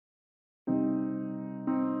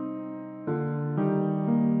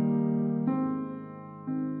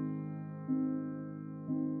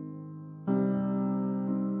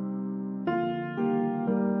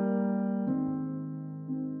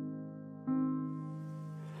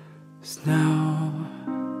Snow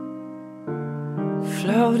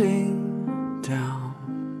floating down,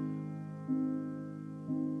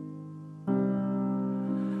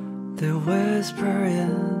 they whisper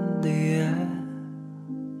in the air.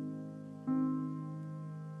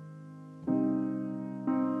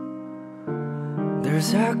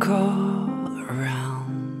 There's echo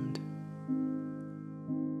around,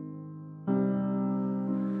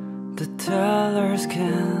 the tellers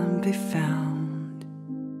can be found.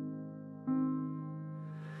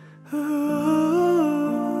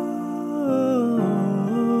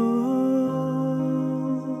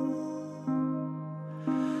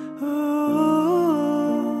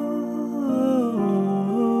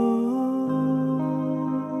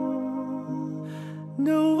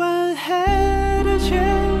 No one had a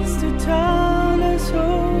chance to tell us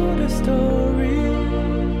all the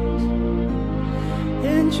stories,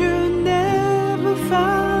 and you never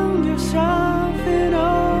found yourself in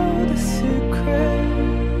all the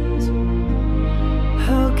secrets.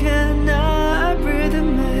 How can I breathe a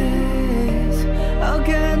maze? How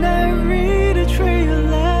can I read a trail you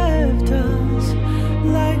left us?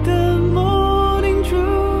 Like the morning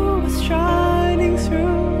dew was shining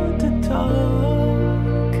through the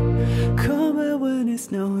dark. Come back when it's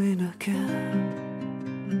snowing again.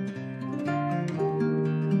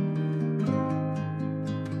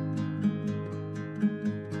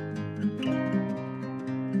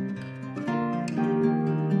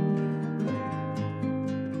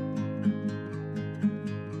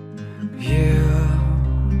 You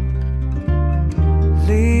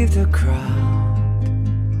leave the crowd,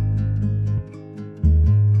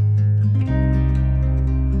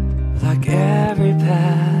 like every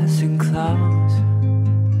passing cloud.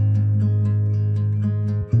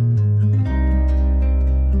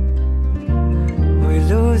 We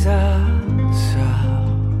lose ourselves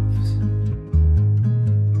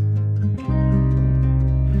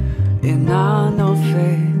in our no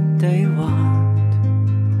fate day one.